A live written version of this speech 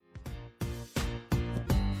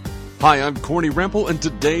Hi, I'm Corny Rempel, and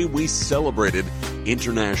today we celebrated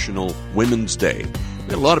International Women's Day. We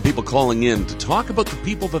had a lot of people calling in to talk about the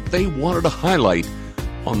people that they wanted to highlight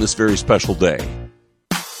on this very special day.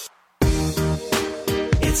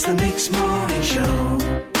 It's the Mix Morning Show.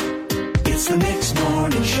 It's the Mix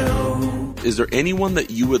Morning Show. Is there anyone that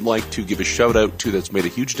you would like to give a shout out to that's made a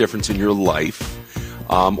huge difference in your life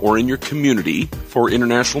or in your community for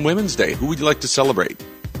International Women's Day? Who would you like to celebrate?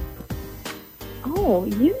 Oh,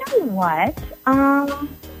 you know what?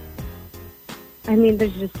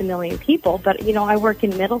 There's just a million people, but, I work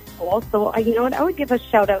in middle school, so, I would give a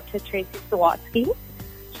shout-out to Tracy Sawatsky.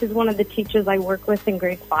 She's one of the teachers I work with in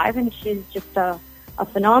grade 5, and she's just a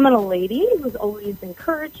phenomenal lady who's always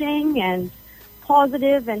encouraging and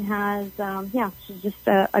positive and has, she's just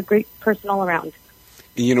a great person all around.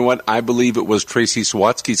 You know what? I believe it was Tracy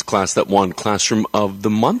Sawatsky's class that won Classroom of the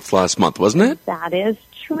Month last month, wasn't it? That is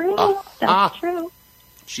true. That's true.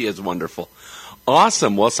 She is wonderful.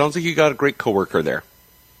 Awesome. Well, it sounds like you got a great coworker there.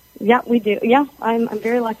 Yeah, we do. Yeah, I'm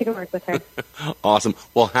very lucky to work with her. Awesome.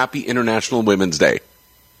 Well, happy International Women's Day.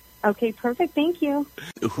 Okay, perfect. Thank you.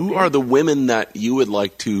 Who are the women that you would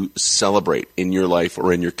like to celebrate in your life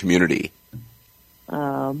or in your community?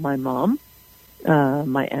 My mom,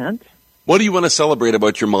 my aunt. What do you want to celebrate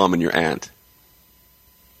about your mom and your aunt?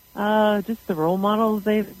 Just the role models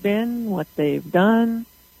they've been, what they've done,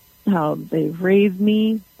 how they've raised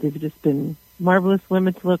me. They've just been marvelous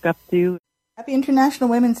women to look up to. Happy International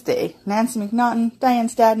Women's Day. Nancy McNaughton, Diane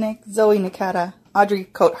Stadnick, Zoe Nakata, Audrey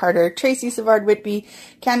Coate-Harder, Tracy Savard-Whitby,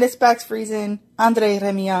 Candice Bax-Friesen, Andre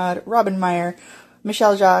Remillard, Robin Meyer,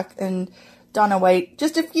 Michelle Jacques, and Donna White.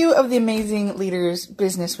 Just a few of the amazing leaders,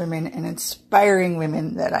 businesswomen, and inspiring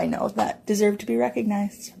women that I know that deserve to be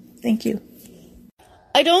recognized. Thank you.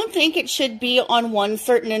 I don't think it should be on one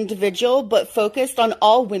certain individual, but focused on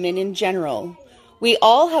all women in general. We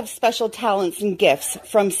all have special talents and gifts,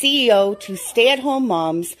 from CEO to stay-at-home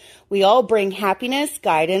moms. We all bring happiness,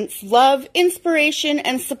 guidance, love, inspiration,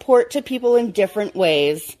 and support to people in different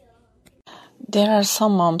ways. There are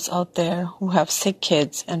some moms out there who have sick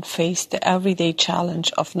kids and face the everyday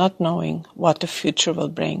challenge of not knowing what the future will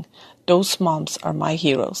bring. Those moms are my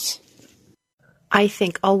heroes. I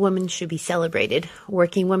think all women should be celebrated.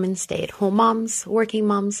 Working women, stay-at-home moms, working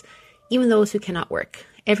moms, even those who cannot work.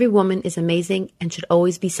 Every woman is amazing and should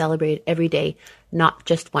always be celebrated every day, not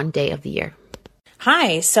just one day of the year.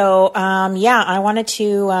 Hi. So, I wanted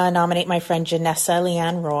to nominate my friend Janessa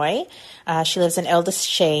Leanne Roy. She lives in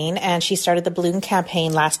Ile-des-Chênes, and she started the Balloon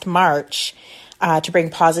Campaign last March to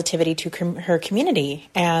bring positivity to her community.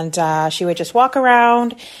 And she would just walk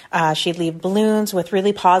around. She'd leave balloons with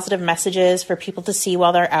really positive messages for people to see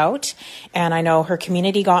while they're out. And I know her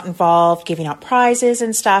community got involved, giving out prizes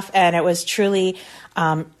and stuff. And it was truly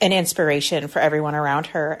an inspiration for everyone around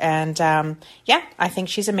her. And I think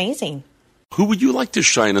she's amazing. Who would you like to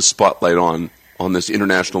shine a spotlight on this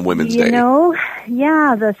International Women's Day?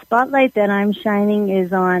 The spotlight that I'm shining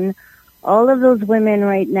is on all of those women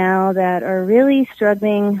right now that are really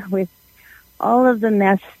struggling with all of the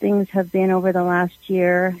mess things have been over the last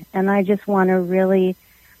year. And I just want to really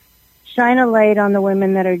shine a light on the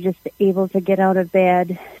women that are just able to get out of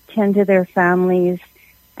bed, tend to their families,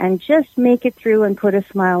 and just make it through and put a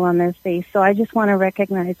smile on their face. So I just want to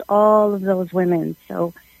recognize all of those women.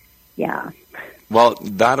 So, yeah. Well,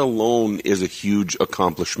 that alone is a huge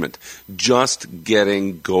accomplishment, just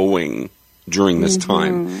getting going during this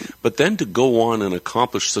time. But then to go on and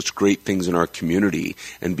accomplish such great things in our community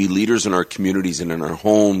and be leaders in our communities and in our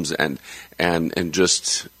homes and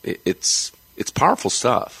just, it's powerful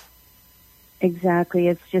stuff. Exactly.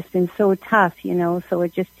 It's just been so tough, so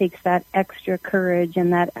it just takes that extra courage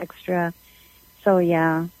and that extra, so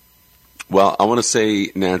yeah. Well, I want to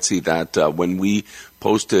say, Nancy, that when we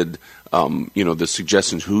posted, the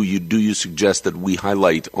suggestions, who you suggest that we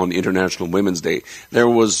highlight on International Women's Day, there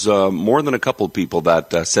was more than a couple of people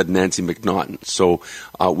that said Nancy McNaughton. So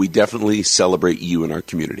we definitely celebrate you in our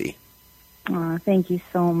community. Oh, thank you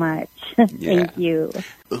so much. Yeah. Thank you.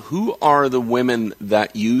 Who are the women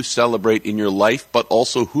that you celebrate in your life, but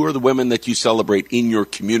also who are the women that you celebrate in your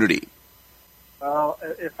community? Well,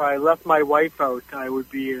 if I left my wife out, I would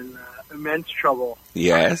be in immense trouble.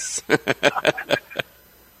 Yes.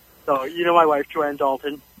 So, my wife, Joanne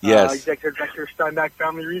Dalton. Yes. Executive Director of Steinbach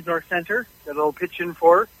Family Resource Center. Got a little pitch in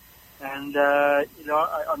for her. And,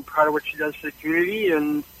 I'm proud of what she does for the community.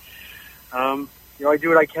 And, I do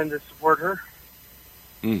what I can to support her.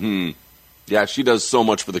 Mm-hmm. Yeah, she does so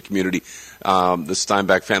much for the community. The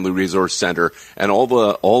Steinbach Family Resource Center and all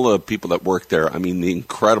the people that work there. I mean, the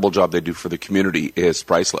incredible job they do for the community is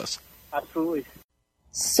priceless. Absolutely.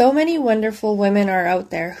 So many wonderful women are out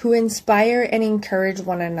there who inspire and encourage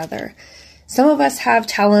one another. Some of us have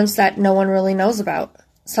talents that no one really knows about.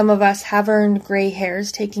 Some of us have earned gray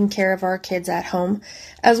hairs taking care of our kids at home,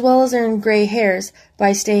 as well as earned gray hairs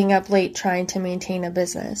by staying up late trying to maintain a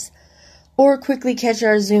business. Or quickly catch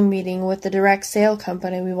our Zoom meeting with the direct sale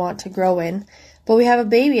company we want to grow in, but we have a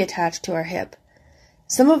baby attached to our hip.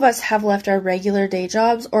 Some of us have left our regular day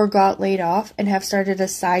jobs or got laid off and have started a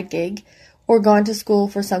side gig, or gone to school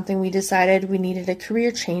for something we decided we needed a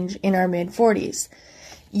career change in our mid-40s.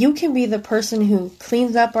 You can be the person who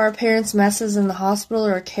cleans up our parents' messes in the hospital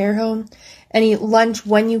or care home and eat lunch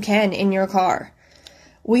when you can in your car.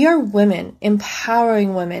 We are women,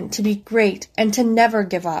 empowering women to be great and to never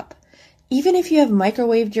give up. Even if you have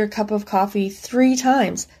microwaved your cup of coffee 3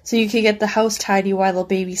 times so you can get the house tidy while the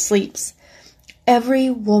baby sleeps. Every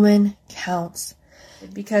woman counts.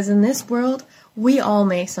 Because in this world, we all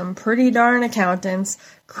make some pretty darn accountants,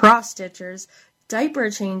 cross-stitchers, diaper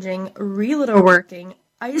changing, realtor working,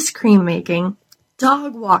 ice cream making,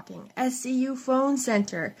 dog walking, SCU phone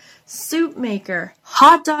center, soup maker,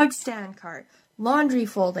 hot dog stand cart, laundry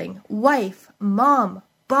folding, wife, mom,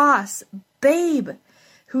 boss, babe,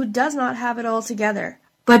 who does not have it all together,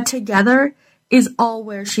 but together is all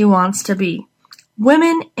where she wants to be.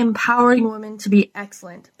 Women empowering women to be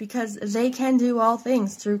excellent because they can do all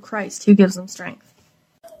things through Christ who gives them strength.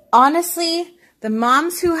 Honestly, the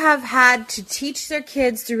moms who have had to teach their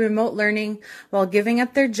kids through remote learning while giving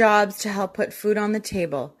up their jobs to help put food on the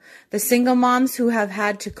table. The single moms who have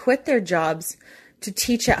had to quit their jobs to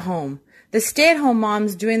teach at home. The stay-at-home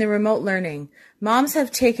moms doing the remote learning. Moms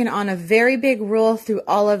have taken on a very big role through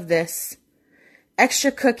all of this.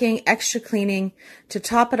 Extra cooking, extra cleaning, to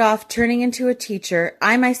top it off, turning into a teacher.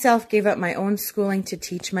 I myself gave up my own schooling to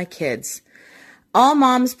teach my kids. All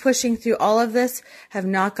moms pushing through all of this have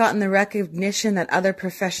not gotten the recognition that other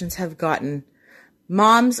professions have gotten.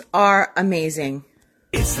 Moms are amazing.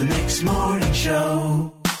 It's the Mix Morning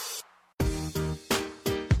Show.